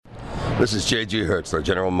This is J.G. Hertzler,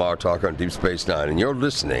 General Martok on Deep Space Nine, and you're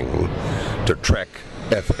listening to Trek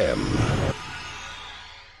FM.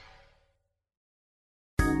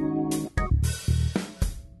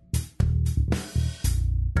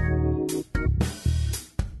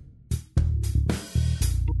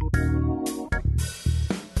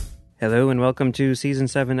 Hello and welcome to Season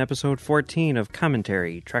 7, Episode 14 of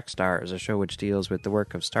Commentary, Trek Stars, a show which deals with the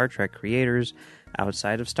work of Star Trek creators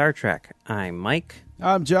outside of Star Trek. I'm Mike.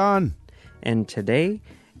 I'm John. And today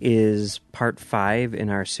is part 5 in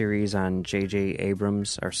our series on J.J.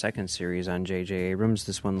 Abrams, our second series on J.J. Abrams,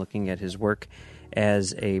 this one looking at his work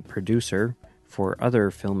as a producer for other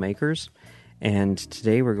filmmakers. And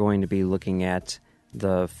today we're going to be looking at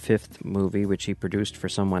the 5th movie which he produced for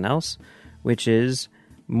someone else, which is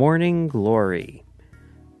Morning Glory.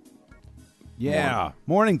 Yeah,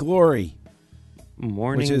 Morning Glory.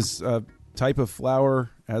 Which is a type of flower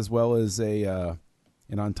as well as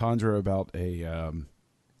an entendre about a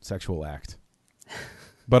sexual act.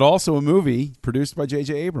 But also a movie produced by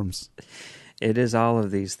J.J. Abrams. It is all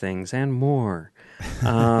of these things and more.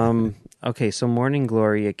 Okay, so Morning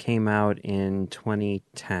Glory, it came out in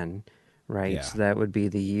 2010, right? Yeah. So that would be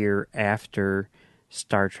the year after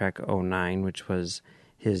Star Trek 09, which was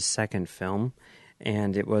his second film,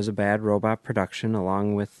 and it was a Bad Robot production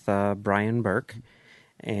along with Brian Burke,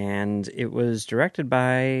 and it was directed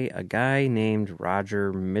by a guy named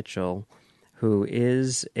Roger Michell, who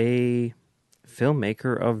is a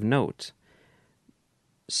filmmaker of note,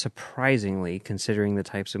 surprisingly, considering the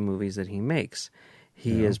types of movies that he makes.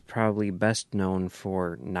 He is probably best known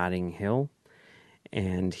for Notting Hill,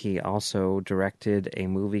 and he also directed a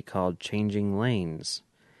movie called Changing Lanes.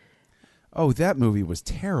 Oh, that movie was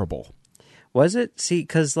terrible. Was it? See,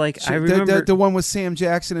 because I remember the one with Sam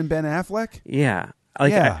Jackson and Ben Affleck. Yeah,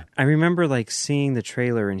 Yeah. I remember seeing the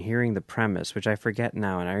trailer and hearing the premise, which I forget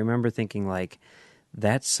now, and I remember thinking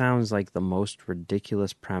that sounds like the most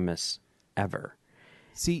ridiculous premise ever.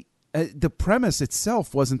 See, the premise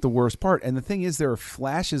itself wasn't the worst part, and the thing is, there are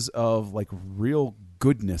flashes of real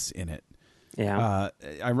goodness in it. Yeah,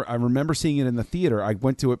 I remember seeing it in the theater. I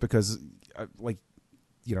went to it because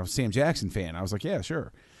Sam Jackson fan. I was like, yeah,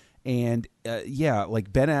 sure. And Ben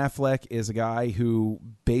Affleck is a guy who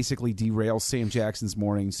basically derails Sam Jackson's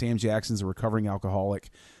morning. Sam Jackson's a recovering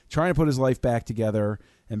alcoholic trying to put his life back together.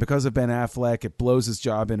 And because of Ben Affleck, it blows his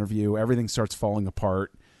job interview. Everything starts falling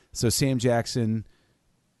apart. So Sam Jackson,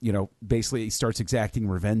 basically starts exacting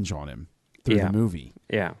revenge on him through the movie.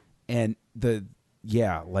 Yeah. And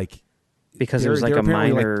because it was a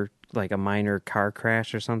minor car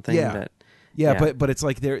crash or something. Yeah. Yeah, but it's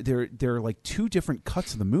they're like two different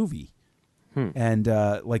cuts of the movie, and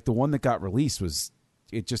the one that got released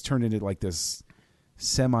it just turned into this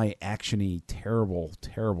semi-actiony,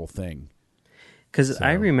 terrible thing. Because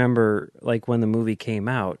I remember when the movie came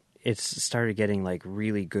out, it started getting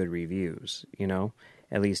really good reviews.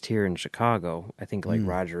 At least here in Chicago, I think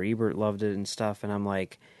Roger Ebert loved it and stuff, and I'm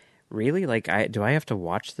like, really? Do I have to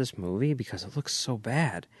watch this movie because it looks so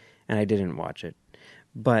bad? And I didn't watch it,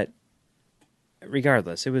 but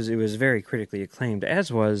regardless, it was very critically acclaimed,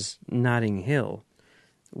 as was Notting Hill,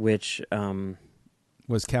 which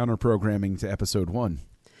was counter-programming to Episode 1.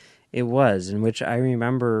 It was, in which I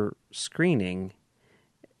remember screening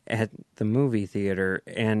at the movie theater,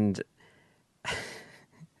 and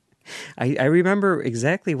I remember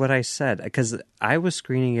exactly what I said, because I was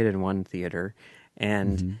screening it in one theater,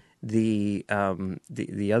 and the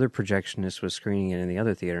other projectionist was screening it in the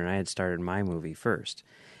other theater, and I had started my movie first.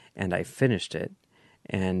 And I finished it,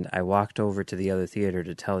 and I walked over to the other theater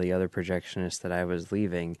to tell the other projectionist that I was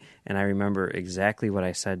leaving, and I remember exactly what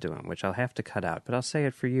I said to him, which I'll have to cut out, but I'll say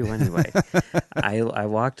it for you anyway. I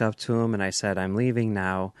walked up to him, and I said, I'm leaving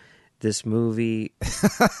now. This movie...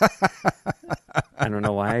 I don't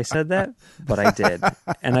know why I said that, but I did,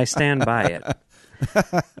 and I stand by it.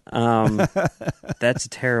 That's a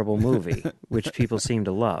terrible movie, which people seem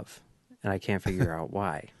to love, and I can't figure out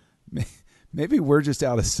why. Maybe we're just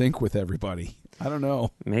out of sync with everybody. I don't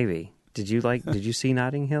know. Maybe. Did you see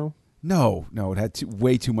Notting Hill? No. It had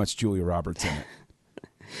way too much Julia Roberts in it.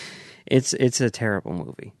 It's a terrible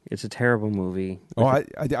movie. It's a terrible movie. Oh,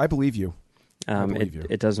 I believe you.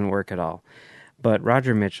 It doesn't work at all. But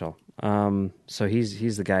Roger Michell, so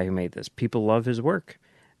he's the guy who made this. People love his work.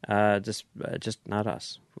 Just not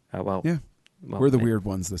us. We're the weird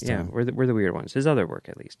ones this time. Yeah, we're the weird ones. His other work,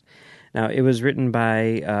 at least. Now, it was written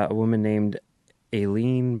by a woman named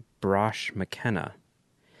Aileen Brosh McKenna,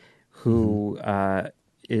 who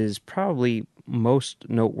is probably most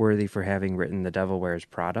noteworthy for having written The Devil Wears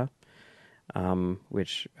Prada,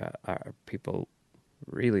 which people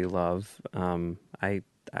really love. I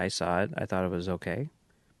I saw it. I thought it was okay.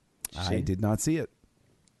 I did not see it.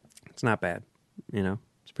 It's not bad.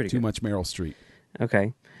 It's pretty Too good. much Meryl Streep.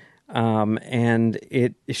 Okay. And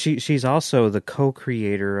she's also the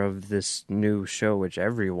co-creator of this new show, which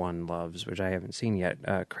everyone loves, which I haven't seen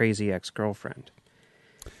yet, Crazy Ex-Girlfriend.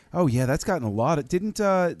 Oh yeah, that's gotten a lot of. Didn't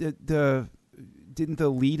the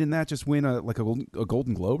lead in that just win a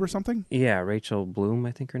Golden Globe or something? Yeah, Rachel Bloom,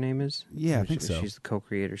 I think her name is. Yeah, I think so. She's the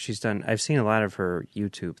co-creator. I've seen a lot of her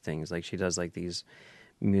YouTube things. Like she does like these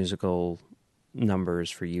musical numbers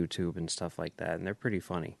for YouTube and stuff like that, and they're pretty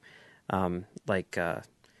funny.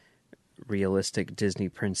 Realistic Disney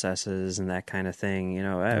princesses and that kind of thing.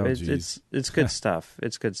 It's good stuff.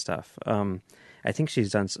 It's good stuff. I think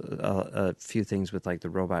she's done a few things with like the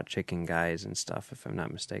Robot Chicken guys and stuff, if I'm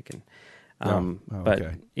not mistaken. But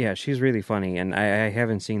okay. Yeah, she's really funny, and I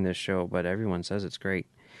haven't seen this show, but everyone says it's great.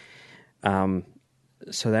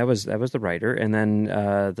 So that was the writer, and then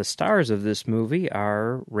the stars of this movie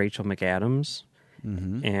are Rachel McAdams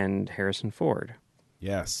and Harrison Ford.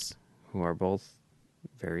 Yes, who are both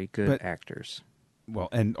very good actors. Well,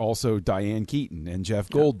 and also Diane Keaton and Jeff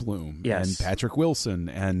Goldblum and Patrick Wilson,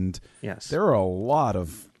 and there are a lot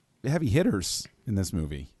of heavy hitters in this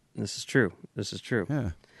movie. This is true.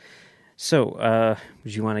 Yeah. So,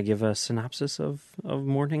 would you want to give a synopsis of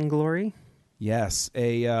Morning Glory? Yes.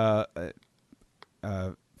 A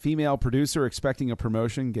female producer expecting a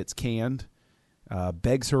promotion gets canned,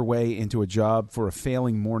 begs her way into a job for a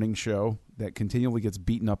failing morning show that continually gets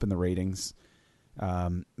beaten up in the ratings,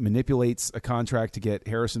 manipulates a contract to get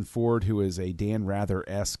Harrison Ford, who is a Dan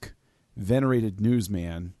Rather-esque venerated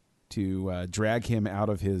newsman, to drag him out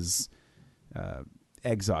of his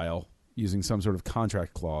exile using some sort of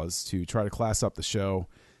contract clause to try to class up the show,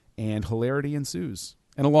 and hilarity ensues.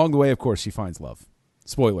 And along the way, of course, she finds love.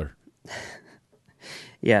 Spoiler.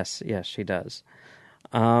 Yes, she does.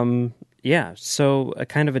 So a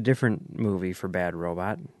kind of a different movie for Bad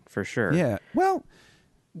Robot, for sure. Yeah. Well,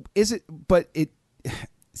 is it? But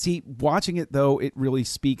see, watching it though, it really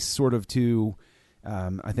speaks sort of to,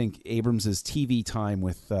 I think Abrams' TV time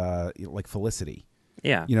with like Felicity.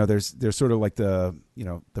 Yeah. There's sort of like the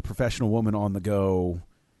professional woman on the go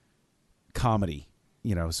comedy,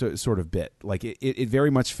 sort of bit. Like it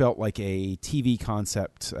very much felt like a TV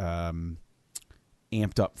concept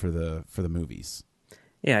amped up for the movies.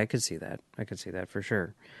 Yeah, I could see that for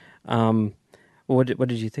sure. What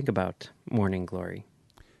did you think about Morning Glory?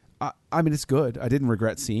 I mean, it's good. I didn't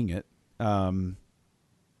regret seeing it. Harrison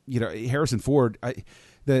Ford.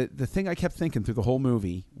 The thing I kept thinking through the whole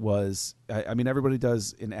movie was, I mean, everybody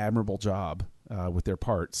does an admirable job with their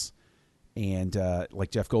parts, and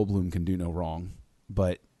like Jeff Goldblum can do no wrong.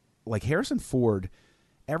 But like Harrison Ford,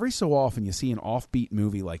 every so often you see an offbeat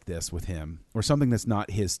movie like this with him, or something that's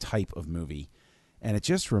not his type of movie, and it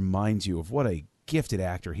just reminds you of what a gifted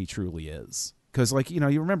actor he truly is. Because, like, you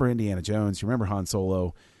remember Indiana Jones, you remember Han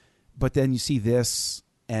Solo, but then you see this,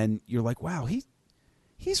 and you're like, wow,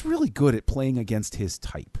 he's really good at playing against his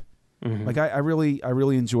type. Mm-hmm. Like, I really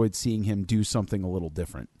enjoyed seeing him do something a little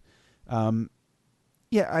different.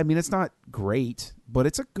 Yeah, I mean, it's not great, but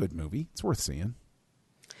it's a good movie. It's worth seeing.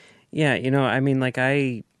 Yeah, I mean, like,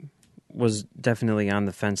 I was definitely on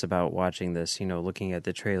the fence about watching this, looking at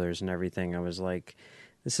the trailers and everything. I was like,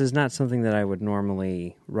 this is not something that I would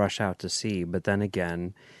normally rush out to see. But then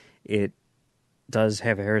again, it does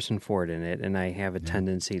have Harrison Ford in it, and I have a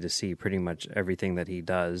tendency to see pretty much everything that he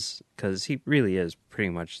does, because he really is pretty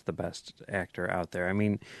much the best actor out there. I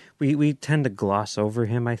mean, we tend to gloss over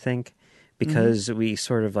him, I think, because we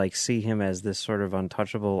sort of like see him as this sort of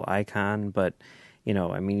untouchable icon. But,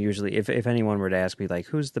 I mean, usually if anyone were to ask me, like,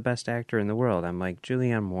 who's the best actor in the world? I'm like,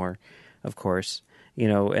 Julianne Moore, of course.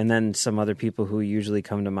 And then some other people who usually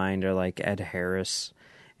come to mind are like Ed Harris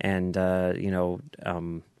and,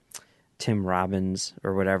 Tim Robbins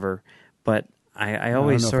or whatever. But I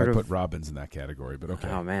always I don't know sort if I of put Robbins in that category, but okay.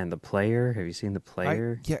 Oh man, The Player. Have you seen The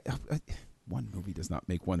Player? One movie does not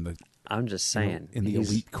make one I'm just saying, in the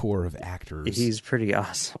elite core of actors. He's pretty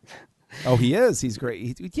awesome. Oh, he is. He's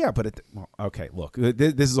great. Okay. Look,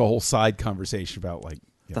 this is a whole side conversation about like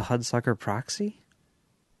the Hudsucker Proxy.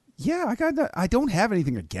 Yeah, I don't have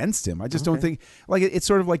anything against him. I just don't think like it's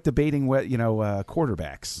sort of like debating what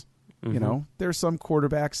quarterbacks. Mm-hmm. There's some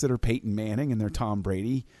quarterbacks that are Peyton Manning and they're Tom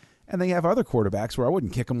Brady, and they have other quarterbacks where I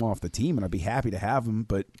wouldn't kick them off the team and I'd be happy to have them,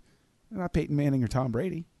 but they're not Peyton Manning or Tom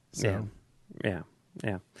Brady. So. Yeah.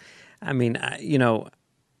 I mean,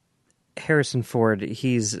 Harrison Ford,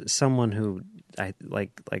 he's someone who I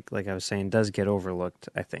like I was saying, does get overlooked,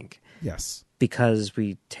 I think. Yes. Because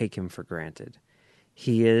we take him for granted.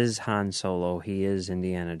 He is Han Solo, he is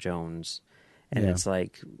Indiana Jones, And Yeah. it's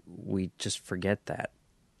like, we just forget that,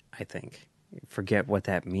 I think. Forget what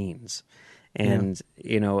that means. And,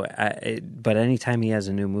 but anytime he has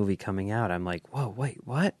a new movie coming out, I'm like, whoa, wait,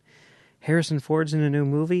 what? Harrison Ford's in a new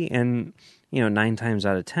movie? And, 9 times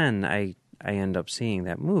out of 10, I end up seeing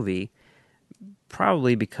that movie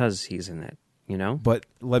probably because he's in it, But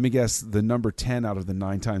let me guess, the number 10 out of the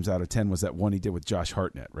 9 times out of 10 was that one he did with Josh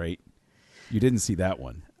Hartnett, right? You didn't see that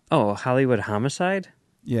one. Oh, Hollywood Homicide?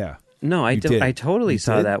 Yeah. No, I did. I totally You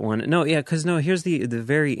saw did? that one. No, yeah, because here's the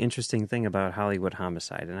very interesting thing about Hollywood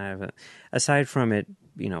Homicide, and I have aside from it,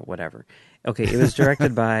 whatever. Okay, it was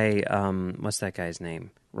directed by what's that guy's name?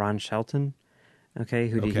 Ron Shelton. Okay,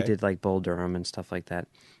 he did like Bull Durham and stuff like that,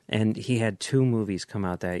 and he had 2 movies come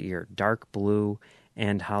out that year: Dark Blue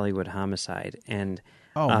and Hollywood Homicide. And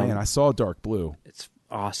man, I saw Dark Blue. it's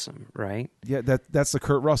awesome, right? Yeah, that's the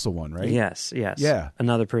Kurt Russell one, right? Yes. Yeah.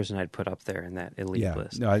 Another person I'd put up there in that elite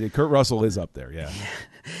list. No, Kurt Russell is up there, yeah.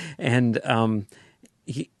 And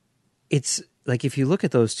it's like, if you look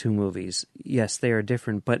at those 2 movies, yes, they are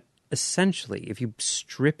different, but essentially, if you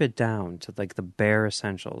strip it down to like the bare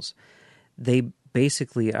essentials, they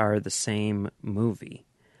basically are the same movie.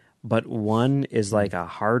 But one is like a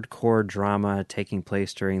hardcore drama taking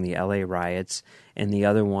place during the LA riots, and the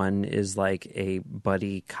other one is like a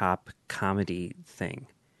buddy cop comedy thing,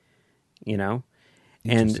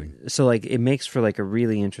 And so like it makes for like a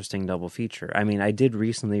really interesting double feature. I mean, I did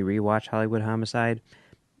recently rewatch Hollywood Homicide.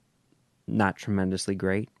 Not tremendously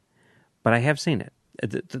great, but I have seen it.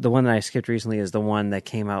 The one that I skipped recently is the one that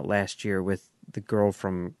came out last year with the girl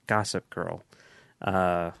from Gossip Girl.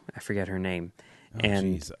 I forget her name.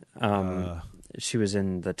 She was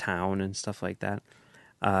in The Town and stuff like that.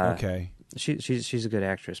 Okay. She's a good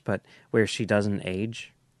actress, but where she doesn't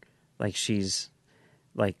age, like she's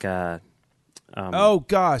like oh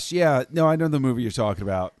gosh, yeah. No, I know the movie you're talking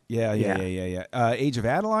about. Yeah. Age of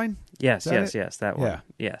Adeline? Yes, that that one. Yeah.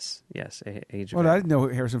 Yes. Age of Well, I Adeline. didn't know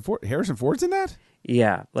Harrison Ford's in that?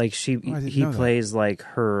 Yeah, like he know that. plays like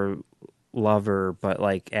her lover, but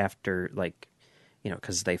like after like,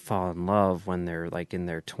 because they fall in love when they're like in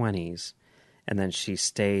their 20s, and then she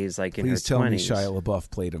stays like in her 20s. Please tell me Shia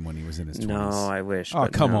LaBeouf played him when he was in his 20s. No, I wish. Oh,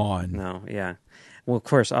 but come no, on. No, yeah. Well, of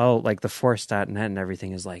course, all like the Force.net and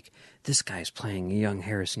everything is like, this guy's playing young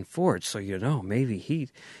Harrison Ford, so maybe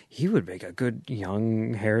he would make a good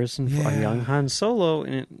young Harrison, a young Han Solo.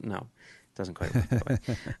 And no, it doesn't quite work that way.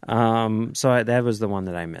 So that was the one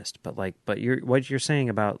that I missed. But what you're saying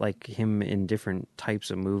about like him in different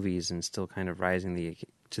types of movies and still kind of rising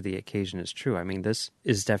to the occasion is true. I mean, this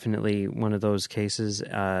is definitely one of those cases.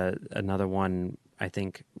 Another one I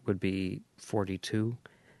think would be 42.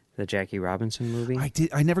 The Jackie Robinson movie.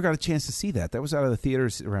 I never got a chance to see that. That was out of the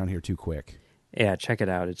theaters around here too quick. Yeah, check it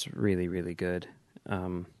out. It's really, really good.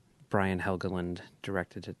 Brian Helgeland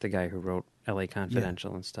directed it, the guy who wrote L.A.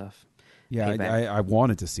 Confidential and stuff. Yeah, I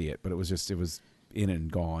wanted to see it, but it was in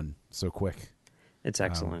and gone so quick. It's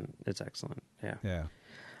excellent. It's excellent. Yeah. Yeah.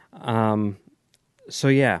 So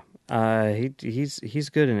yeah, he's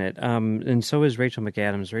good in it. And so is Rachel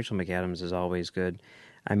McAdams. Rachel McAdams is always good.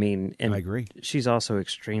 I mean, and I agree. She's also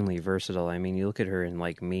extremely versatile. I mean, you look at her in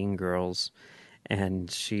like Mean Girls,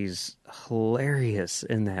 and she's hilarious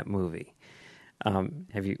in that movie.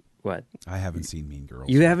 Have you what? I haven't seen Mean Girls.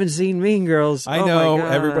 You haven't seen Mean Girls? I know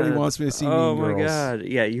everybody wants me to see Mean Girls. Oh my god!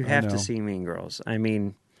 Yeah, you have to see Mean Girls. I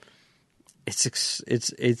mean, it's.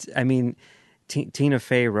 I mean, Tina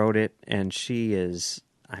Fey wrote it, and she is.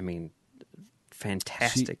 I mean,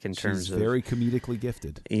 fantastic in terms of very comedically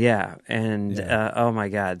gifted. Yeah, and oh my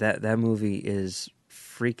god, that movie is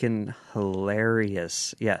freaking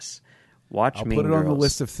hilarious. Yes, watch I'll Mean put it Girls on the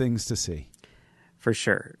list of things to see for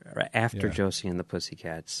sure. After Josie and the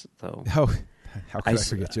Pussycats, though. Oh, how could I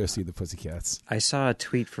forget Josie and the Pussycats? I saw a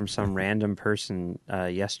tweet from some random person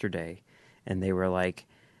yesterday, and they were like,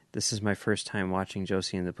 "This is my first time watching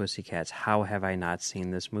Josie and the Pussycats. How have I not seen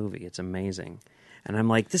this movie? It's amazing." And I'm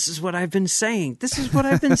like, this is what I've been saying. This is what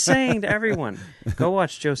I've been saying to everyone. Go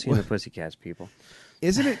watch Josie and the Pussycats, people.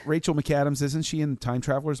 Isn't it Rachel McAdams? Isn't she in Time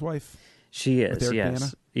Traveler's Wife? She is, yes.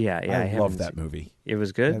 Bana? Yeah. I love that movie. It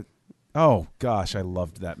was good? Oh, gosh, I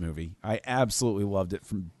loved that movie. I absolutely loved it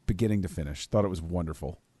from beginning to finish. Thought it was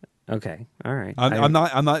wonderful. Okay, all right. I'm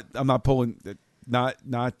not pulling, not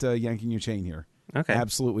yanking your chain here. Okay.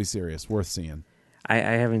 Absolutely serious. Worth seeing. I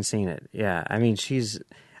haven't seen it. Yeah, I mean,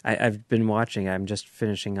 I've been watching. I'm just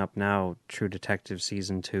finishing up now. True Detective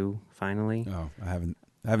season 2. Finally. Oh, I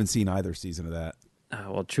haven't seen either season of that.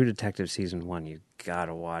 well, True Detective season 1 you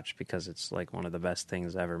gotta watch because it's like one of the best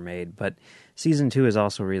things ever made. But season 2 is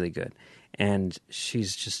also really good, and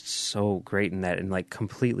she's just so great in that, and like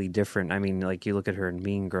completely different. I mean, like you look at her in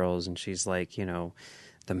Mean Girls, and she's like,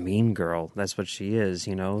 the mean girl. That's what she is,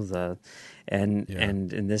 and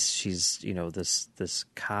in this she's this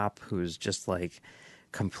cop who's just like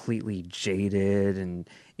completely jaded and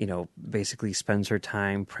basically spends her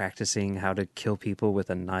time practicing how to kill people with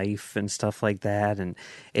a knife and stuff like that, and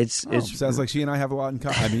it sounds like she and I have a lot in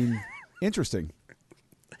common. I mean, interesting.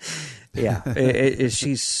 Yeah,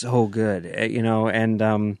 she's so good,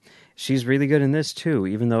 and she's really good in this too,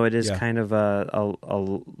 even though it is kind of a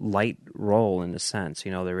light role in a sense.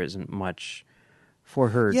 There isn't much for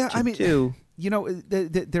her to do.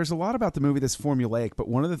 There's a lot about the movie that's formulaic, but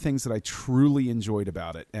one of the things that I truly enjoyed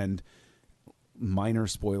about it, and minor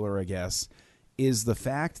spoiler, I guess, is the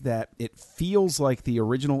fact that it feels like the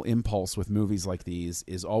original impulse with movies like these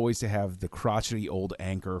is always to have the crotchety old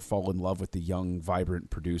anchor fall in love with the young, vibrant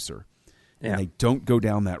producer. And they don't go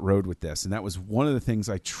down that road with this. And that was one of the things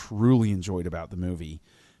I truly enjoyed about the movie,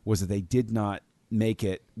 was that they did not make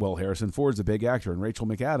it, well, Harrison Ford's a big actor and Rachel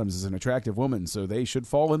McAdams is an attractive woman, so they should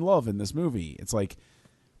fall in love in this movie. It's like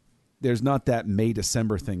there's not that May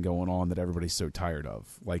December thing going on that everybody's so tired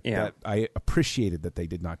of. That I appreciated that they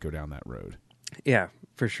did not go down that road. Yeah,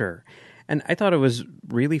 for sure. And I thought it was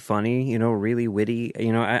really funny, really witty.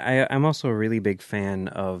 I'm also a really big fan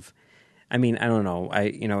of, I mean, I don't know.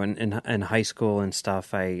 In high school and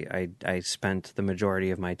stuff, I spent the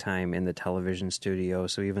majority of my time in the television studio.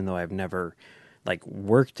 So even though I've never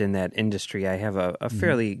worked in that industry, I have a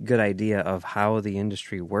fairly good idea of how the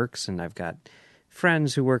industry works, and I've got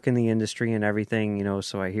friends who work in the industry and everything,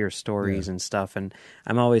 so I hear stories and stuff, and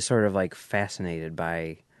I'm always sort of fascinated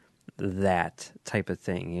by that type of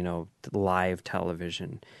thing, live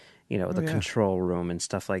television, the control room and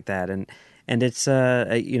stuff like that, and it's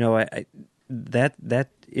that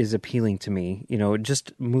is appealing to me,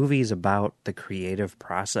 just movies about the creative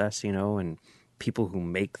process, and people who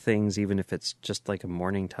make things, even if it's just like a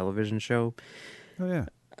morning television show. Oh yeah,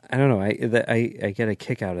 I don't know. I get a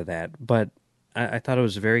kick out of that, but I thought it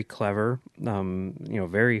was very clever.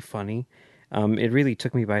 Very funny. It really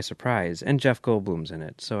took me by surprise, and Jeff Goldblum's in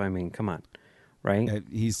it. So I mean, come on, right?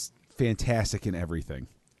 He's fantastic in everything.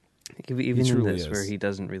 Even in this, where he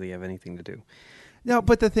doesn't really have anything to do. No,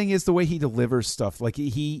 but the thing is, the way he delivers stuff,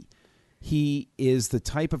 he is the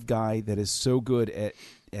type of guy that is so good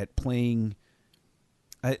at playing.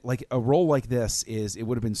 Like a role like this it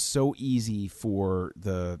would have been so easy for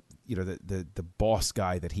the boss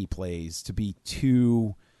guy that he plays to be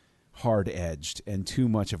too hard edged and too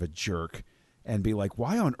much of a jerk and be like,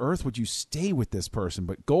 why on earth would you stay with this person?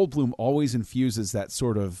 But Goldblum always infuses that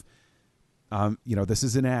sort of, this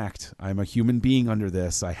is an act. I'm a human being under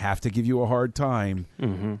this. I have to give you a hard time,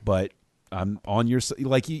 but I'm on your side.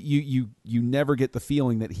 Like you never get the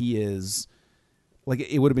feeling that he is. Like,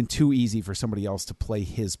 it would have been too easy for somebody else to play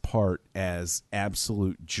his part as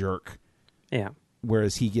absolute jerk. Yeah.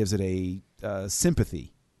 Whereas he gives it a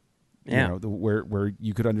sympathy. Yeah. Where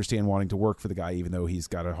you could understand wanting to work for the guy even though he's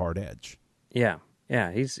got a hard edge. Yeah.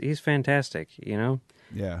 Yeah. He's fantastic,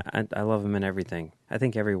 Yeah. I love him in everything. I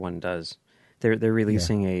think everyone does. They're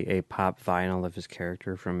releasing a pop vinyl of his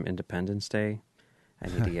character from Independence Day. I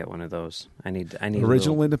need to get one of those. I need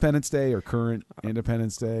original Independence Day or current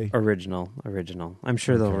Independence Day. Original. I'm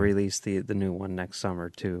sure they'll release the new one next summer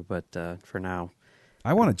too. But for now,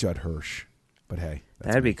 I want a Judd Hirsch. But hey,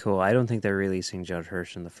 that'd be cool. I don't think they're releasing Judd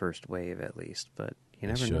Hirsch in the first wave, at least. But you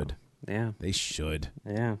never know. Yeah, they should.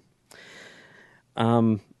 Yeah.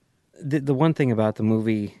 The one thing about the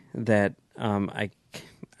movie that I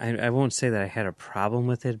won't say that I had a problem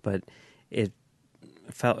with it, but it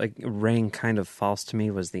felt like rang kind of false to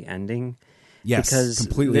me was the ending. Yes, because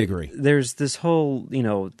completely agree. There's this whole,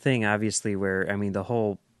 thing, obviously, where, the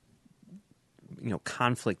whole,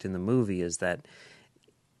 conflict in the movie is that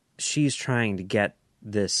she's trying to get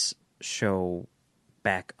this show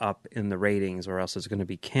back up in the ratings or else it's going to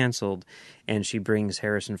be canceled, and she brings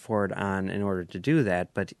Harrison Ford on in order to do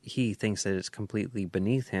that, but he thinks that it's completely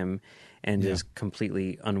beneath him and is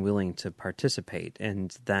completely unwilling to participate.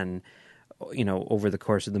 And then over the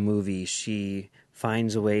course of the movie, she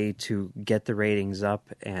finds a way to get the ratings up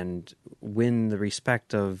and win the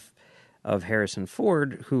respect of Harrison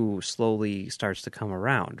Ford, who slowly starts to come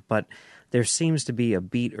around. But there seems to be a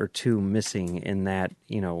beat or two missing in that,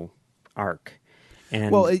 arc.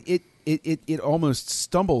 And well, it almost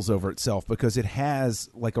stumbles over itself because it has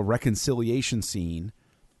like a reconciliation scene,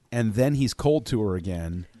 and then he's cold to her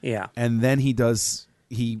again. Yeah. And then he does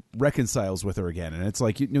he reconciles with her again, and it's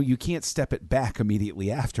like, you can't step it back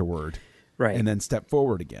immediately afterward, right, and then step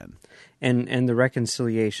forward again. And the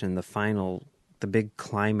reconciliation, the big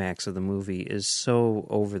climax of the movie is so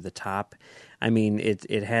over the top. I mean,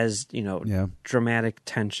 it has dramatic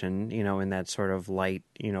tension, in that sort of light,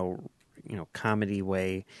 comedy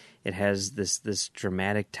way. It has this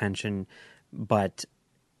dramatic tension, but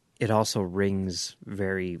it also rings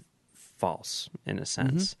very false in a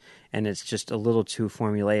sense, and it's just a little too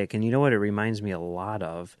formulaic. And you know what it reminds me a lot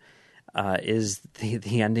of is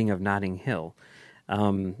the ending of Notting Hill.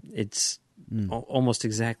 It's almost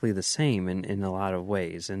exactly the same in a lot of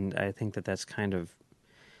ways, and I think that's kind of.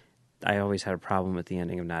 I always had a problem with the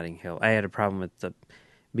ending of Notting Hill. I had a problem with the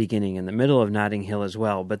beginning and the middle of Notting Hill as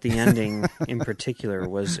well, but the ending in particular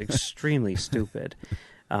was extremely stupid.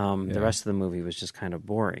 The rest of the movie was just kind of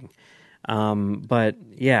boring. But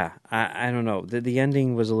yeah, I don't know. The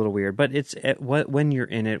ending was a little weird, but when you're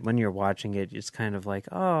in it, when you're watching it, it's kind of like,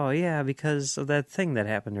 oh yeah, because of that thing that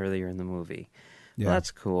happened earlier in the movie. Yeah. Well, that's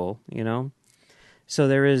cool, So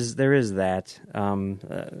there is that,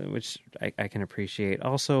 which I can appreciate.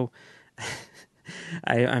 Also,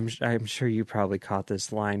 I'm sure you probably caught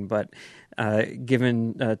this line, but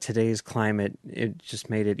given today's climate, it just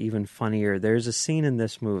made it even funnier. There's a scene in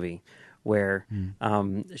this movie where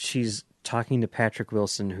she's talking to Patrick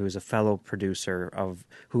Wilson, who's a fellow producer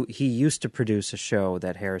who he used to produce a show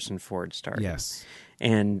that Harrison Ford started. Yes,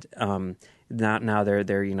 and now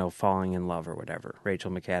they're falling in love or whatever.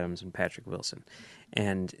 Rachel McAdams and Patrick Wilson.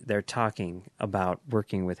 And they're talking about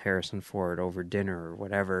working with Harrison Ford over dinner or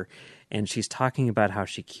whatever. And she's talking about how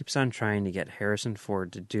she keeps on trying to get Harrison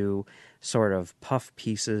Ford to do sort of puff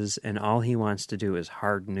pieces, and all he wants to do is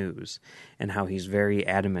hard news, and how he's very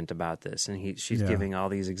adamant about this. And she's giving all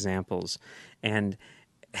these examples. And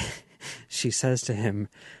she says to him,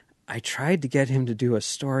 I tried to get him to do a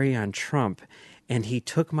story on Trump, and he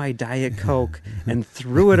took my Diet Coke and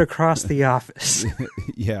threw it across the office.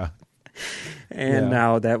 Yeah. And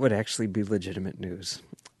now that would actually be legitimate news.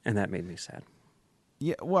 And that made me sad.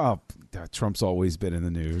 Yeah, well, Trump's always been in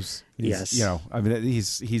the news. Yes.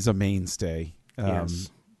 He's a mainstay.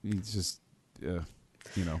 Yes. He's just, yes.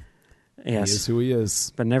 He is who he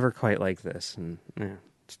is. But never quite like this. And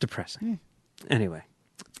it's depressing. Yeah. Anyway.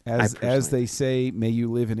 As they say, may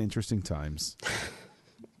you live in interesting times.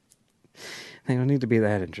 They don't need to be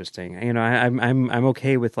that interesting. I'm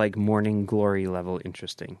okay with like Morning Glory level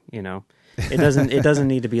interesting. It doesn't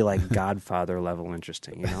need to be like Godfather level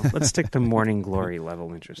interesting. Let's stick to Morning Glory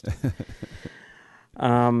level interesting.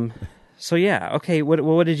 So yeah, okay.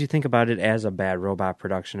 What did you think about it as a Bad Robot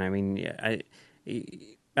production? I mean,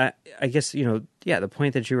 I guess the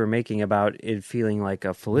point that you were making about it feeling like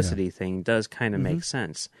a Felicity thing does kind of make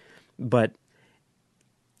sense, but.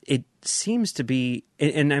 It seems to be,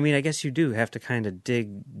 and I mean, I guess you do have to kind of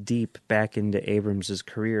dig deep back into Abrams'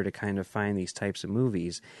 career to kind of find these types of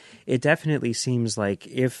movies. It definitely seems like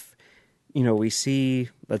if, we see,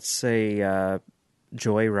 let's say,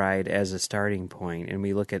 Joyride as a starting point, and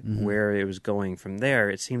we look at where it was going from there,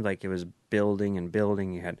 it seemed like it was building and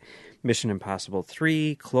building. You had Mission Impossible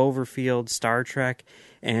 3, Cloverfield, Star Trek,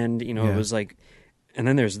 and, it was like, and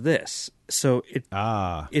then there's this. So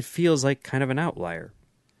it feels like kind of an outlier.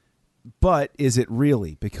 But is it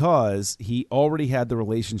really? Because he already had the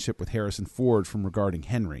relationship with Harrison Ford from Regarding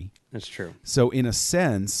Henry. That's true. So in a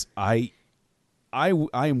sense, I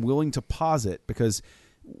am willing to posit, because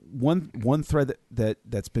one thread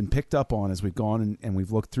that's been picked up on as we've gone and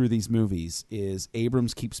we've looked through these movies is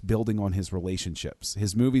Abrams keeps building on his relationships.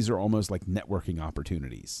 His movies are almost like networking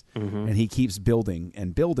opportunities, and he keeps building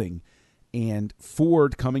and building. And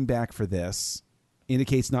Ford coming back for this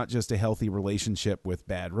indicates not just a healthy relationship with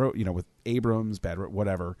with Abrams,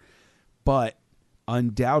 whatever, but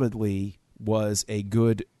undoubtedly was a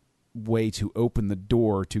good way to open the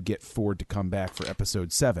door to get Ford to come back for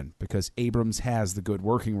episode 7, because Abrams has the good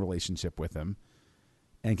working relationship with him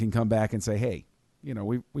and can come back and say, hey,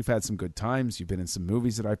 we've had some good times. You've been in some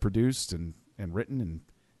movies that I produced and written, and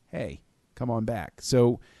hey, come on back.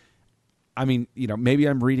 So, I mean, maybe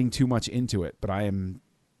I'm reading too much into it, but I am,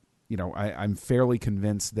 I'm fairly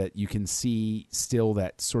convinced that you can see still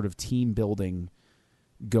that sort of team building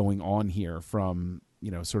going on here from,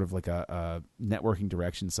 sort of like a networking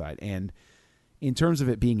direction side. And in terms of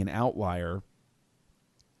it being an outlier,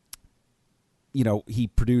 he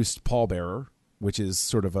produced Pallbearer, which is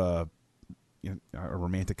sort of a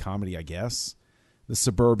romantic comedy, I guess. The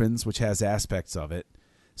Suburbans, which has aspects of it.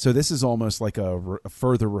 So this is almost like a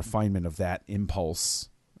further refinement of that impulse,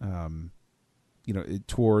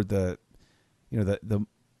 toward the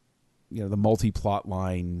multi-plot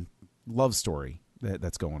line love story.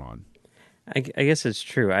 that's going on. I guess it's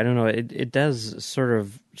true. I don't know. It does sort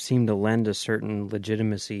of seem to lend a certain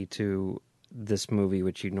legitimacy to this movie,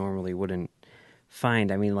 which you normally wouldn't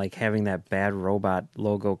find. I mean, like having that bad robot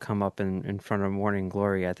logo come up in front of Morning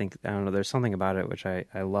Glory. I don't know, there's something about it which I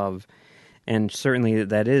love. And certainly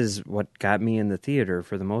that is what got me in the theater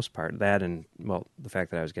for the most part. That and, well, the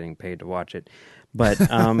fact that I was getting paid to watch it. But,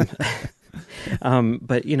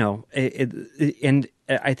 but you know, and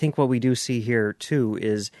I think what we do see here too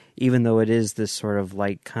is, even though it is this sort of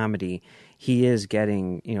light comedy, he is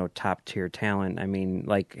getting, you know, top tier talent. I mean,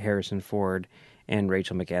 like Harrison Ford and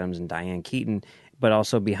Rachel McAdams and Diane Keaton, but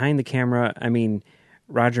also behind the camera. I mean,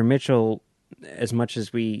 Roger Michell, as much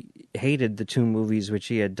as we hated the two movies which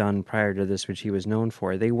he had done prior to this, which he was known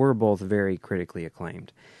for, they were both very critically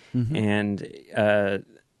acclaimed. Mm-hmm. And,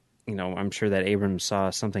 you know, I'm sure that Abrams saw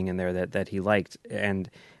something in there that he liked. And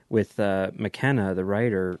with McKenna, the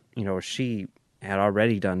writer, you know, she had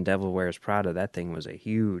already done Devil Wears Prada. That thing was a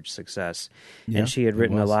huge success. Yeah, and she had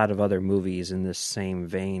written a lot of other movies in this same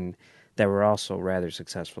vein that were also rather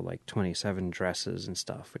successful, like 27 Dresses and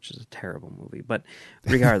stuff, which is a terrible movie. But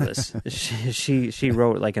regardless, she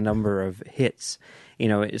wrote like a number of hits, you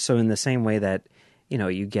know. So in the same way that, you know,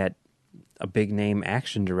 you get a big name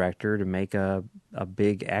action director to make a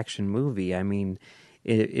big action movie. I mean,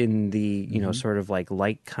 in the, you know, sort of like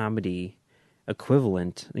light comedy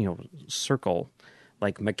equivalent, you know, circle,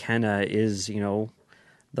 like McKenna is, you know,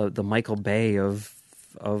 the Michael Bay of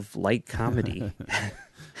light comedy.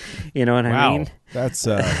 You know what I mean? That's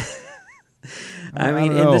I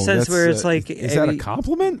mean, in the sense where it's like, is that a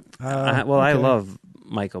compliment? Well, okay. I love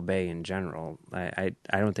Michael Bay in general. I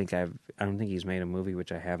don't think he's made a movie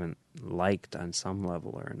which I haven't liked on some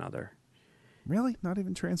level or another. Really? Not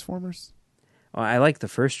even Transformers? Well, I like the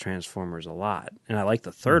first Transformers a lot, and I like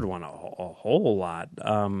the third one a whole lot.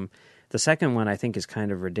 The second one I think is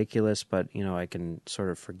kind of ridiculous, but, you know, I can sort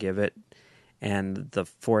of forgive it. And the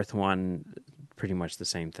fourth one, pretty much the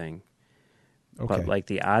same thing. Okay. But like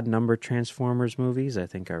the odd number Transformers movies, I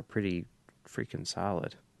think are pretty freaking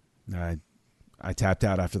solid. I tapped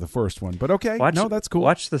out after the first one, but okay. No, that's cool.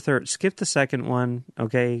 Watch the third. Skip the second one.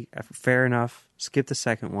 Okay, fair enough. Skip the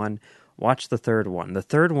second one. Watch the third one. The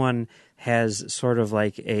third one has sort of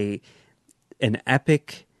like an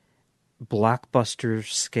epic blockbuster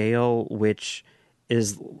scale, which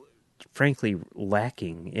is frankly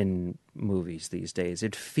lacking in movies these days.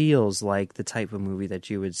 It feels like the type of movie that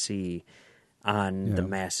you would see on the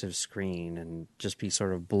massive screen and just be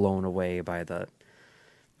sort of blown away by the...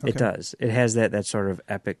 Okay. It does. It has that sort of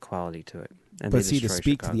epic quality to it. And but see, to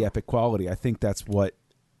speak to the epic quality, I think that's what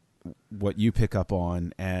you pick up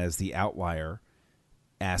on as the outlier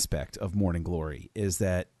aspect of Morning Glory, is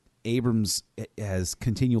that Abrams has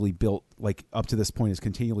continually built, like up to this point, has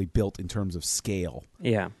continually built in terms of scale.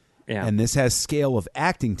 Yeah. Yeah. And this has scale of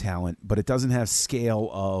acting talent, but it doesn't have scale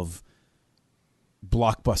of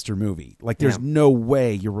blockbuster movie. Like, there's no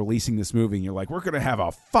way you're releasing this movie and you're like, we're going to have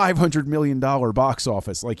a $500 million box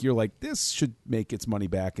office. Like, you're like, this should make its money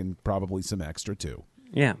back and probably some extra too.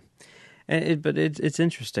 Yeah. But it's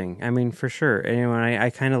interesting. I mean, for sure. Anyway,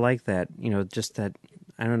 I kind of like that, you know, just that,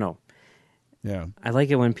 I don't know. Yeah. I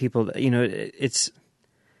like it when people, you know, it's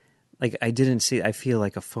like, I feel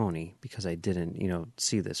like a phony because I didn't, you know,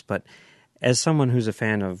 see this. But as someone who's a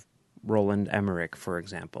fan of Roland Emmerich, for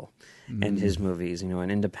example, and his movies, you know,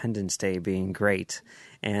 and Independence Day being great,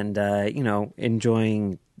 and, you know,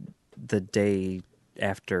 enjoying the day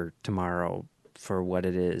after tomorrow for what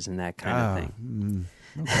it is and that kind of thing.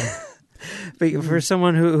 Okay. But for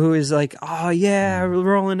someone who is like, oh yeah,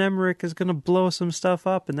 Roland Emmerich is going to blow some stuff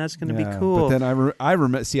up, and that's going to be cool. But then I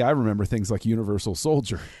remember things like Universal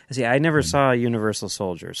Soldier. See, I never saw Universal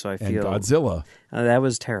Soldier, so I feel and Godzilla. That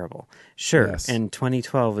was terrible. Sure, yes. And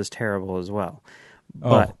 2012 was terrible as well.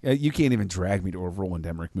 But you can't even drag me to a Roland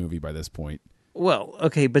Emmerich movie by this point. Well,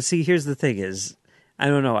 okay, but see, here's the thing: is I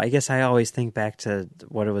don't know. I guess I always think back to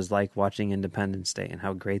what it was like watching Independence Day and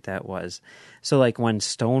how great that was. So, like, when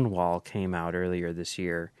Stonewall came out earlier this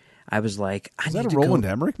year, I was like, Is that a Roland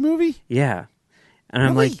Emmerich movie? Yeah. And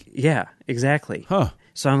I'm like, yeah, exactly. Huh.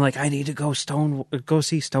 So I'm like, I need to go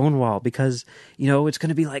see Stonewall because, you know, it's going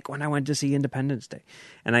to be like when I went to see Independence Day.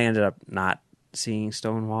 And I ended up not seeing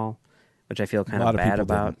Stonewall, which I feel kind of bad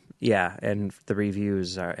about. Didn't. Yeah, and the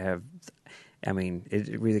reviews have... I mean,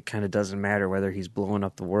 it really kind of doesn't matter whether he's blowing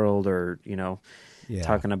up the world or, you know,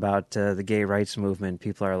 talking about the gay rights movement.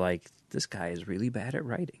 People are like, this guy is really bad at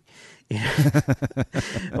writing.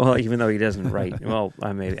 Well, even though he doesn't write. Well,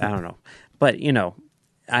 I don't know. But, you know,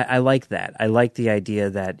 I like that. I like the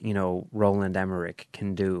idea that, you know, Roland Emmerich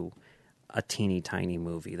can do a teeny tiny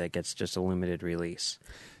movie that gets just a limited release.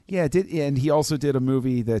 Yeah, and he also did a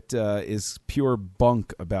movie that is pure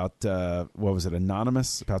bunk about what was it,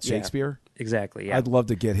 Anonymous, about Shakespeare. Yeah, exactly. Yeah, I'd love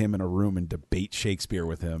to get him in a room and debate Shakespeare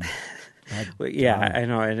with him. Well, yeah, I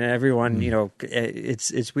know, and everyone,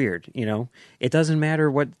 it's weird. It doesn't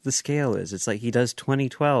matter what the scale is. It's like he does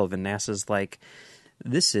 2012, and NASA's like,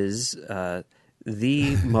 this is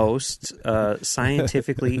the most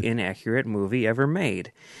scientifically inaccurate movie ever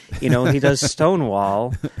made. He does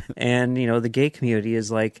Stonewall, and the gay community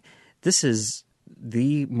is like, this is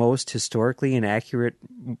the most historically inaccurate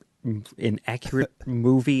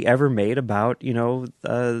movie ever made about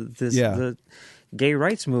the gay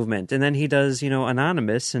rights movement. And then he does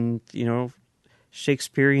Anonymous, and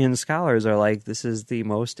Shakespearean scholars are like, this is the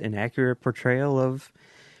most inaccurate portrayal of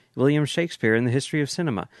William Shakespeare in the history of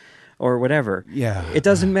cinema, or whatever. Yeah, it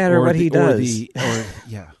doesn't matter what he does.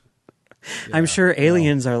 I'm sure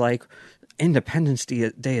aliens are like, Independence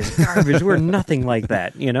Day is garbage. We're nothing like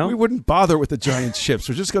that, We wouldn't bother with the giant ships.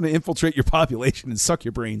 We're just going to infiltrate your population and suck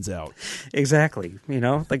your brains out. Exactly.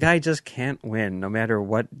 The guy just can't win no matter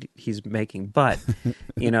what he's making. But,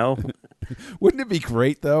 Wouldn't it be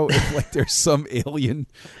great, though, if there's some alien,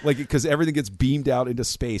 because everything gets beamed out into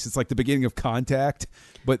space. It's like the beginning of Contact,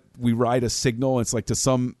 but we ride a signal. And it's like to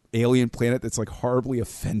some alien planet that's horribly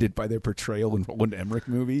offended by their portrayal in Roland Emmerich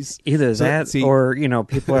movies. Either that or,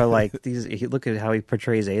 people are like, look at how he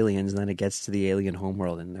portrays aliens, and then it gets to the alien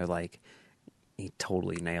homeworld, and they're like, he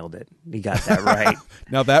totally nailed it. He got that right.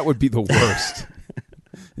 Now that would be the worst.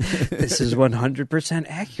 This is 100%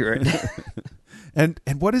 accurate. And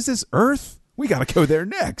what is this, Earth? We got to go there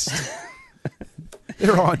next.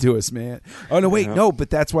 They're on to us, man. Oh, no, wait, no, but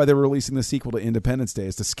that's why they're releasing the sequel to Independence Day,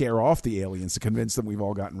 is to scare off the aliens, to convince them we've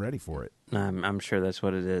all gotten ready for it. I'm sure that's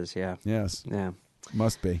what it is, yeah. Yes. Yeah.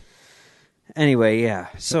 Must be. Anyway, yeah,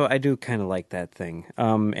 so I do kind of like that thing.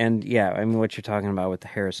 And yeah, I mean, what you're talking about with the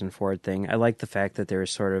Harrison Ford thing, I like the fact that there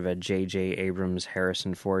is sort of a J.J. Abrams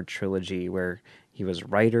Harrison Ford trilogy where he was a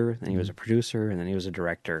writer, then he was a producer, and then he was a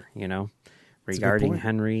director, Regarding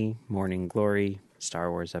Henry, Morning Glory,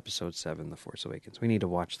 Star Wars Episode 7, The Force Awakens. We need to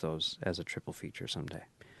watch those as a triple feature someday.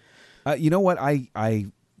 You know what? I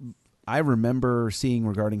remember seeing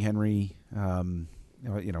Regarding Henry,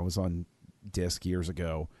 it was on disc years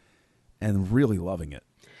ago, and really loving it.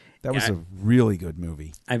 That was a really good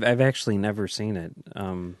movie. I've actually never seen it.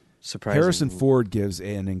 Surprisingly, Harrison Ford gives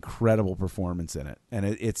an incredible performance in it, and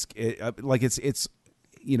it's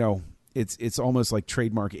almost like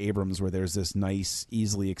trademark Abrams, where there's this nice,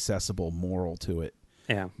 easily accessible moral to it.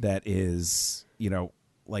 Yeah, that is,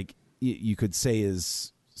 you could say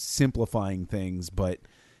is simplifying things, but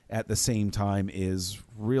at the same time is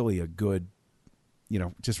really a good,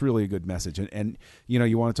 just really a good message. And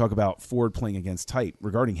you want to talk about Ford playing against type.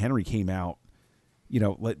 Regarding Henry came out,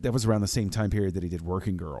 that was around the same time period that he did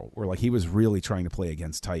Working Girl, where he was really trying to play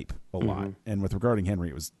against type a lot. And with Regarding Henry,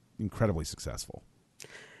 it was incredibly successful.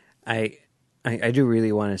 I do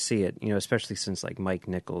really want to see it, especially since Mike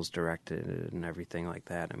Nichols directed it and everything like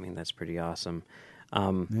that. I mean, that's pretty awesome.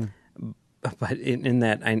 But in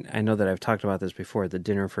that, I know that I've talked about this before, the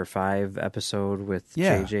Dinner for Five episode with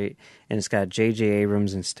J.J., and it's got J.J.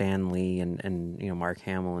 Abrams and Stan Lee and Mark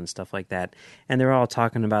Hamill and stuff like that. And they're all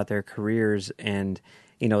talking about their careers, and,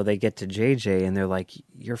 they get to J.J., and they're like,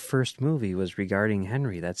 your first movie was Regarding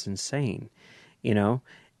Henry. That's insane,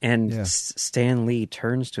 And Stan Lee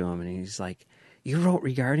turns to him, and he's like, you wrote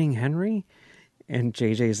Regarding Henry? And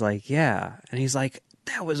JJ's like, yeah. And he's like,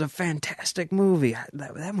 that was a fantastic movie.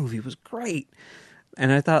 That movie was great.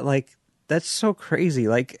 And I thought, that's so crazy.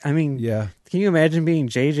 Can you imagine being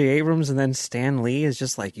J.J. Abrams and then Stan Lee is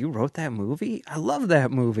just like, you wrote that movie? I love that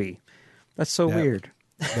movie. That's so weird.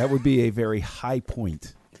 That would be a very high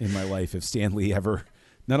point in my life if Stan Lee ever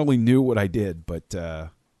not only knew what I did, but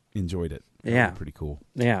enjoyed it. That would be pretty cool.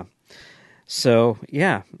 Yeah. So,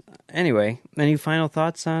 yeah. Anyway, any final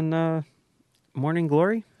thoughts on Morning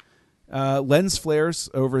Glory? Lens flares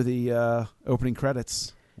over the opening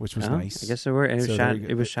credits, which was nice. I guess there were. And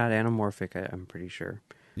it was shot anamorphic, I'm pretty sure.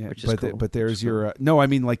 Yeah, which is cool. But there's your no. I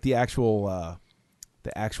mean, the actual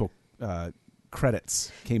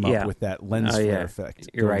credits came up with that lens flare effect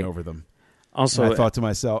going over them. Also, and I thought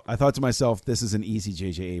to myself, this is an easy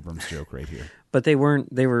J.J. Abrams joke right here. But they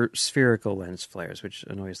weren't. They were spherical lens flares, which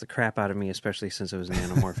annoys the crap out of me, especially since it was an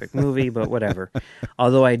anamorphic movie. But whatever.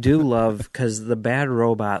 Although I do love, because the Bad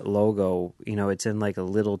Robot logo, it's in a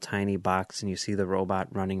little tiny box, and you see the robot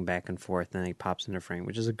running back and forth, and then he pops into frame,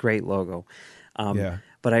 which is a great logo.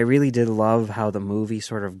 But I really did love how the movie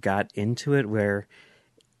sort of got into it, where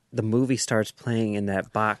the movie starts playing in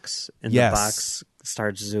that box, and the box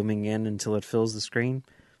starts zooming in until it fills the screen.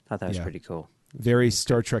 Thought that was pretty cool. Very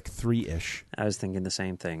Star Trek 3-ish. I was thinking the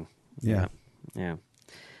same thing. Yeah. Yeah,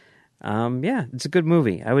 it's a good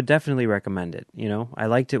movie. I would definitely recommend it. I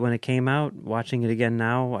liked it when it came out. Watching it again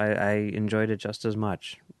now, I enjoyed it just as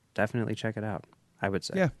much. Definitely check it out, I would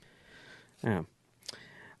say. Yeah.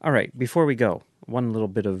 All right, before we go, one little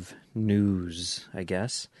bit of news, I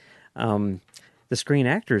guess. The Screen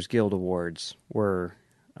Actors Guild Awards were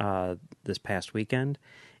this past weekend,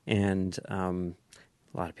 and a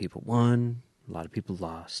lot of people won, a lot of people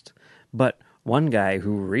lost. But one guy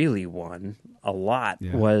who really won a lot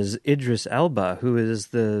was Idris Elba, who is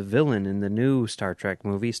the villain in the new Star Trek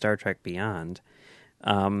movie, Star Trek Beyond.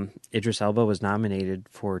 Idris Elba was nominated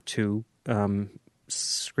for 2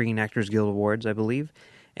 Screen Actors Guild Awards, I believe,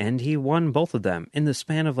 and he won both of them in the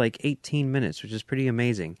span of like 18 minutes, which is pretty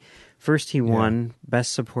amazing. First, he won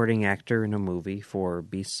Best Supporting Actor in a Movie for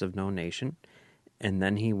Beasts of No Nation, and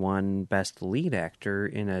then he won Best Lead Actor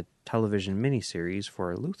in a television miniseries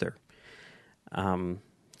for Luther.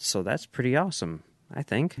 So that's pretty awesome, I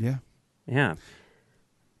think. Yeah. Yeah.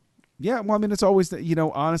 Yeah, well, I mean, it's always,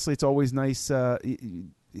 honestly, it's always nice,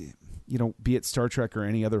 be it Star Trek or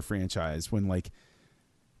any other franchise, when, like,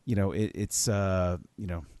 it's, sort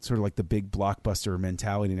of like the big blockbuster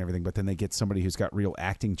mentality and everything, but then they get somebody who's got real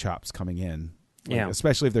acting chops coming in. Like,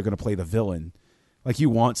 especially if they're going to play the villain. Like, you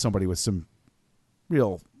want somebody with some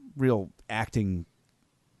real acting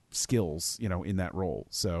skills, in that role,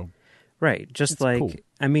 so... Right, just it's like, cool.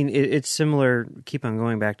 I mean, it's similar, keep on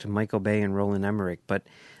going back to Michael Bay and Roland Emmerich, but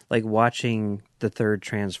like watching the third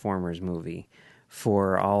Transformers movie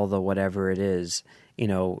for all the whatever it is,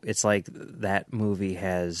 it's like that movie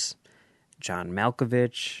has John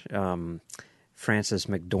Malkovich, Frances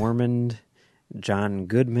McDormand, John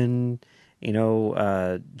Goodman,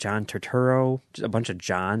 John Turturro, a bunch of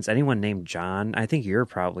Johns. Anyone named John? I think you're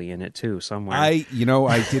probably in it too, somewhere. I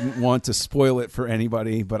didn't want to spoil it for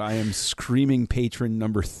anybody, but I am screaming patron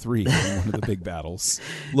number 3 in one of the big battles.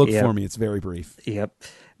 Look for me; it's very brief. Yep.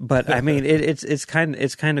 But I mean, it's kind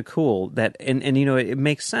of cool that, and it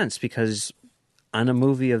makes sense because on a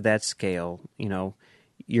movie of that scale,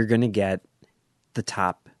 you're going to get the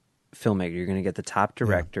top filmmaker, you're going to get the top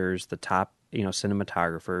directors, the top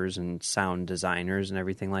cinematographers and sound designers and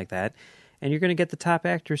everything like that. And you're going to get the top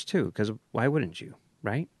actors too, because why wouldn't you,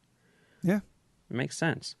 right? Yeah. It makes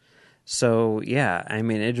sense. So, yeah, I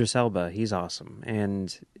mean, Idris Elba, he's awesome.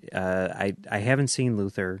 And I haven't seen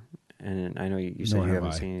Luther, and I know you said you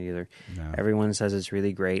haven't seen it either. No. Everyone says it's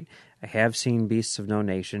really great. I have seen Beasts of No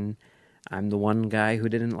Nation. I'm the one guy who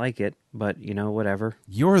didn't like it, but, whatever.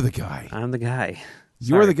 You're the guy. I'm the guy.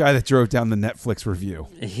 You're the guy that drove down the Netflix review.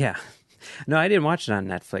 Yeah. No, I didn't watch it on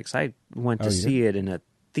Netflix. I went to see it in a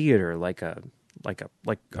theater, like a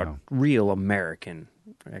real American.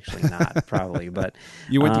 Actually, not probably, but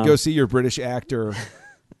you went to go see your British actor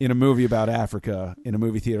in a movie about Africa in a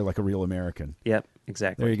movie theater like a real American. Yep,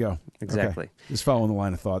 exactly. There you go. Exactly. Okay. Just following the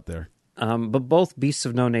line of thought there. But both Beasts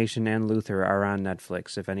of No Nation and Luther are on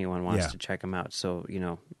Netflix if anyone wants to check them out. So,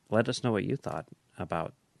 let us know what you thought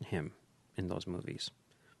about him in those movies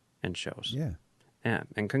and shows. Yeah. Yeah,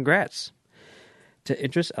 and congrats to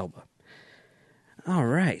Idris Elba. All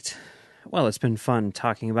right. Well, it's been fun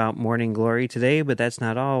talking about Morning Glory today, but that's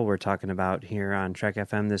not all we're talking about here on Trek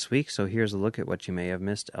FM this week, so here's a look at what you may have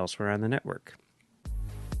missed elsewhere on the network.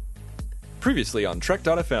 Previously on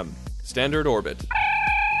Trek.fm, Standard Orbit.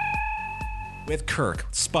 With Kirk,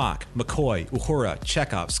 Spock, McCoy, Uhura,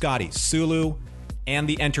 Chekhov, Scotty, Sulu, and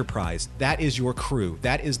the Enterprise. That is your crew.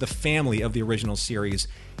 That is the family of the original series.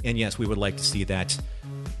 And yes, we would like to see that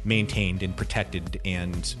maintained and protected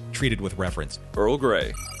and treated with reverence. Earl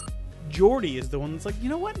Grey. Geordi is the one that's like, you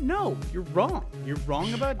know what? No, you're wrong. You're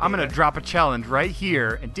wrong about Data. I'm going to drop a challenge right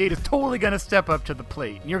here, and Data's totally going to step up to the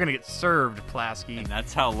plate. And you're going to get served, Plasky. And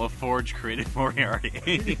that's how LaForge created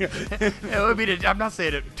Moriarty. I'm not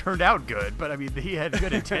saying it turned out good, but I mean, he had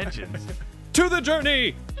good intentions. To the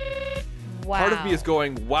journey! Wow. Part of me is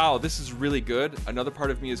going, wow, this is really good. Another part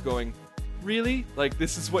of me is going, really? Like,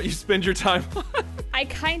 this is what you spend your time on? I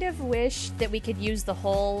kind of wish that we could use the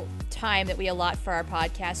whole time that we allot for our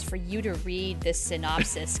podcast for you to read this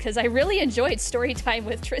synopsis, because I really enjoyed story time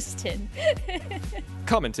with Tristan.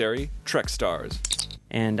 Commentary, Trek Stars.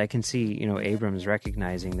 And I can see, Abrams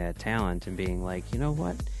recognizing that talent and being like, you know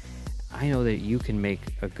what? I know that you can make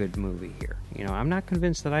a good movie here. I'm not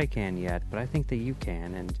convinced that I can yet, but I think that you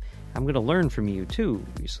can, and I'm going to learn from you, too,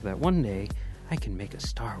 so that one day I can make a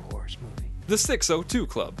Star Wars movie. The 602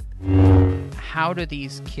 Club. How do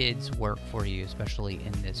these kids work for you, especially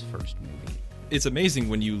in this first movie? it's amazing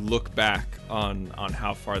when you look back on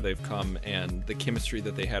how far they've come and the chemistry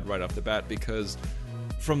that they had right off the bat, because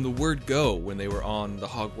from the word go, when they were on the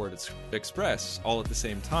Hogwarts Express all at the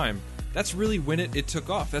same time, that's really when it took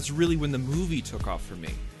off. That's really when the movie took off for me.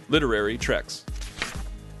 Literary Treks.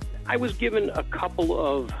 I was given a couple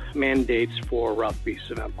of mandates for Rough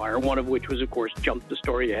Beasts of Empire, one of which was, of course, jump the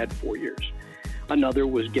story ahead 4 years. Another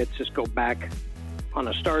was get Sisko back on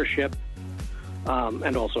a starship,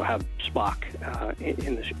 and also have Spock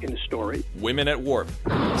in the story. Women at Warp.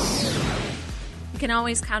 You can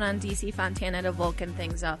always count on DC Fontana to Vulcan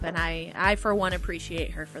things up, and I for one,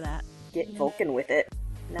 appreciate her for that. Get Vulcan with it.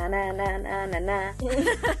 Na na na na na na.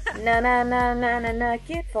 Na na na na na na.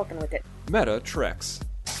 Get Vulcan with it. Meta Treks.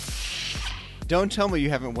 Don't tell me you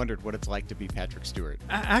haven't wondered what it's like to be Patrick Stewart.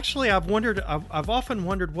 Actually, I've often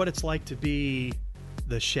wondered what it's like to be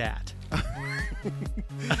the Shat.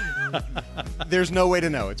 There's no way to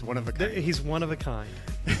know. It's one of a kind. He's one of a kind.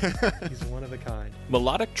 He's one of a kind.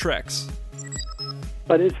 Melodic Treks.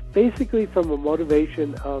 But it's basically from a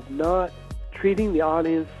motivation of not treating the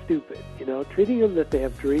audience stupid, treating them that they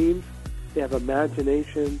have dreams, they have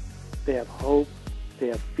imagination, they have hope, they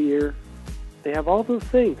have fear, they have all those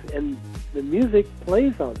things, and the music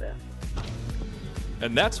plays on that.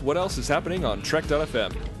 And that's what else is happening on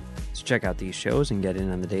Trek.fm. To check out these shows and get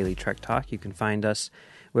in on the daily Trek Talk, you can find us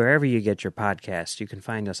wherever you get your podcasts. You can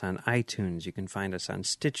find us on iTunes, you can find us on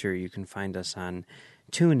Stitcher, you can find us on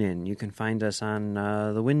TuneIn, you can find us on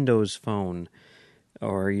the Windows Phone,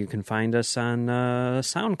 or you can find us on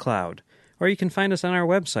SoundCloud, or you can find us on our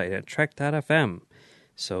website at trek.fm.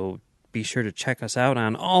 So be sure to check us out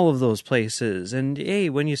on all of those places. And hey,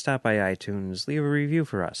 when you stop by iTunes, leave a review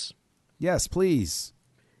for us. Yes, please.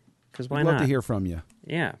 Because why We'd not? love to hear from you.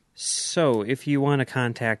 Yeah. So if you want to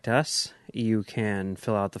contact us, you can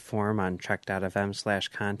fill out the form on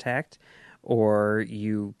trek.fm/contact, or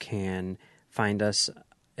you can find us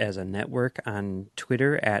as a network on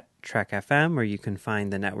Twitter at TrekFM, or you can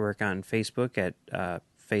find the network on Facebook at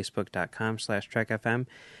facebook.com/TrekFM,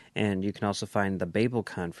 and you can also find the Babel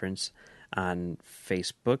Conference on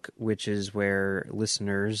Facebook, which is where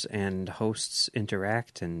listeners and hosts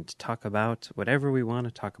interact and talk about whatever we want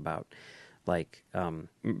to talk about, like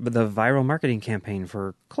the viral marketing campaign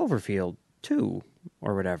for Cloverfield 2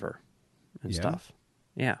 or whatever and stuff.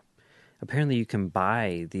 Yeah. Apparently you can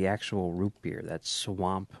buy the actual root beer, that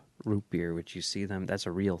swamp root beer, which you see them. That's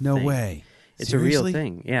a real thing. No way. It's Seriously? a real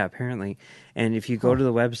thing. Yeah, apparently. And if you go to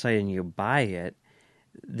the website and you buy it,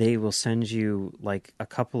 they will send you like a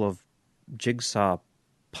couple of jigsaw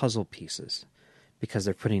puzzle pieces because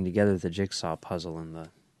they're putting together the jigsaw puzzle and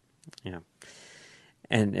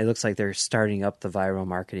and it looks like they're starting up the viral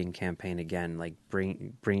marketing campaign again, like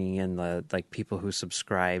bringing in the people who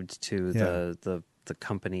subscribed to the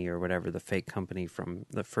company or whatever, the fake company from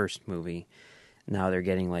the first movie. Now they're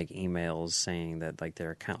getting like emails saying that like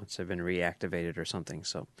their accounts have been reactivated or something.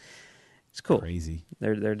 So it's cool. Crazy.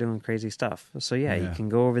 They're doing crazy stuff. So yeah, you can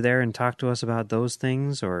go over there and talk to us about those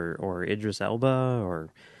things, or Idris Elba, or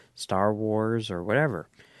Star Wars, or whatever.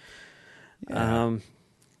 Yeah.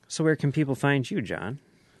 So where can people find you, John?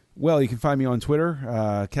 Well, you can find me on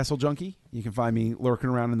Twitter, Kessel Junkie. You can find me lurking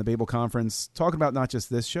around in the Babel Conference, talking about not just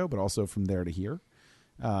this show, but also From There to Here,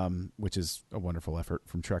 which is a wonderful effort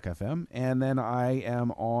from Trek FM. And then I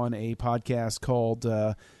am on a podcast called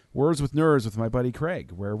Words with Nerds with my buddy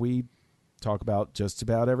Craig, where we talk about just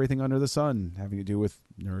about everything under the sun having to do with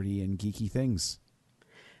nerdy and geeky things.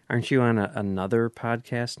 Aren't you on another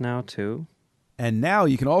podcast now, too? And now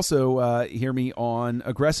you can also hear me on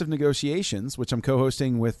Aggressive Negotiations, which I'm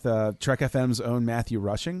co-hosting with Trek FM's own Matthew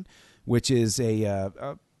Rushing, which is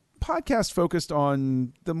a podcast focused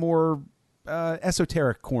on the more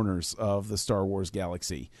esoteric corners of the Star Wars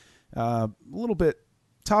galaxy. Topics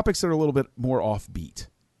that are a little bit more offbeat.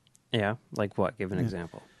 Yeah, like what? Give an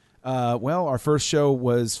example. Well, our first show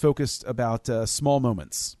was focused about small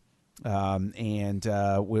moments. And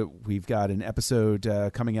we've got an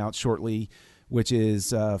episode coming out shortly, which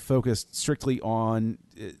is focused strictly on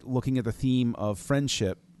looking at the theme of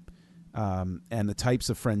friendship and the types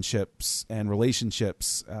of friendships and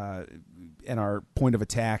relationships. And our point of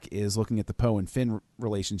attack is looking at the Poe and Finn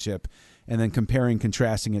relationship and then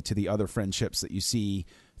contrasting it to the other friendships that you see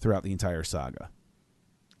throughout the entire saga.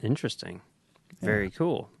 Interesting. Very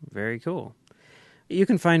cool. Very cool. You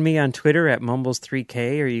can find me on Twitter at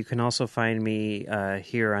Mumbles3K, or you can also find me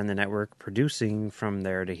here on the network producing From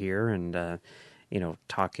There to Here and,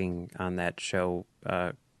 talking on that show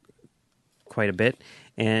quite a bit.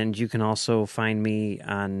 And you can also find me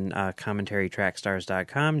on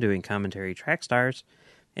CommentaryTrackStars.com doing Commentary Track Stars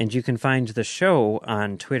And you can find the show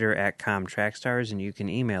on Twitter at ComTrackStars, and you can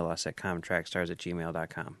email us at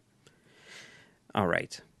comtrackstars@gmail.com. All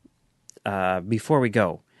right. Before we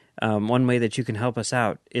go, one way that you can help us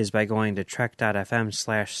out is by going to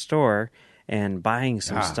trek.fm/store and buying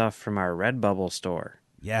some stuff from our Redbubble store.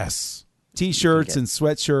 Yes. T-shirts and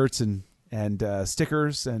sweatshirts and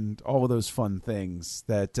stickers and all of those fun things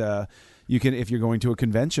that you can, if you're going to a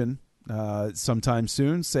convention sometime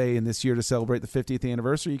soon, say in this year to celebrate the 50th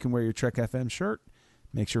anniversary, you can wear your Trek FM shirt.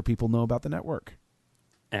 Make sure people know about the network.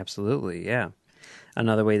 Absolutely, yeah.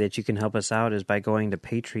 Another way that you can help us out is by going to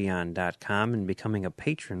patreon.com and becoming a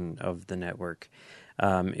patron of the network.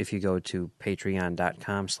 If you go to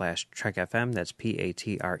patreon.com/TrekFM, that's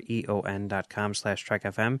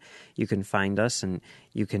patreon.com/TrekFM, you can find us and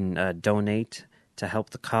you can donate to help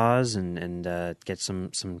the cause and get some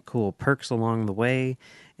cool perks along the way,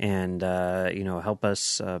 and help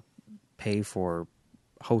us pay for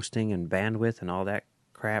hosting and bandwidth and all that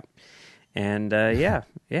crap. And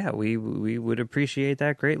we would appreciate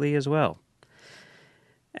that greatly as well.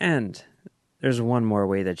 And there's one more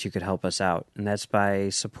way that you could help us out, and that's by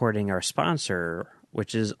supporting our sponsor,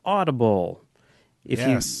 which is Audible.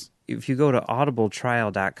 If you go to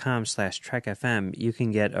audibletrial.com/TrekFM, you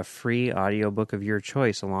can get a free audiobook of your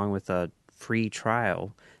choice along with a free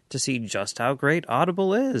trial to see just how great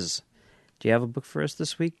Audible is. Do you have a book for us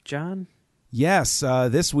this week, John? Yes,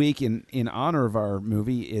 this week in honor of our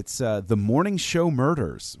movie, it's The Morning Show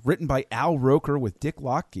Murders, written by Al Roker with Dick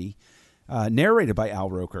Lockey, narrated by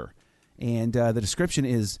Al Roker. And the description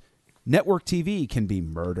is, network TV can be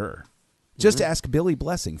murder. Just ask Billy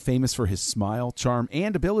Blessing, famous for his smile, charm,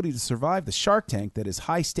 and ability to survive the Shark Tank that is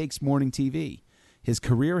high-stakes morning TV. His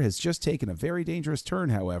career has just taken a very dangerous turn,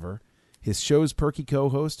 however. His show's perky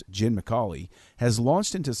co-host, Jin McCauley, has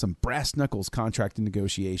launched into some brass-knuckles contract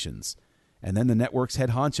negotiations. And then the network's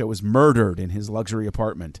head honcho is murdered in his luxury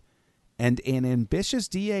apartment. And an ambitious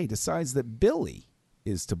DA decides that Billy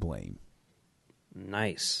is to blame.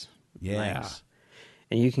 Nice. Yeah. Nice.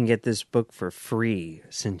 And you can get this book for free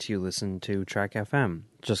since you listen to Trek FM.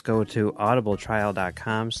 Just go to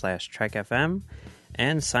audibletrial.com/TrekFM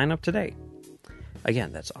and sign up today.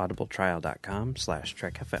 Again, that's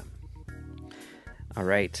audibletrial.com/TrekFM. All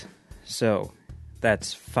right. So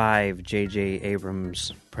that's 5 J.J.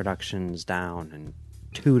 Abrams productions down and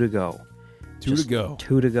 2 to go. Two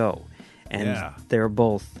to go. And they're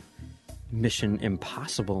both Mission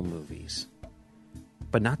Impossible movies,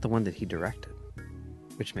 but not the one that he directed,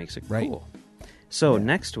 which makes it cool. So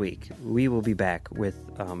next week, we will be back with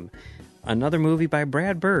another movie by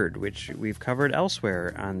Brad Bird, which we've covered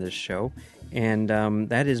elsewhere on this show, and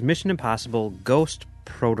that is Mission Impossible Ghost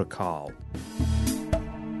Protocol.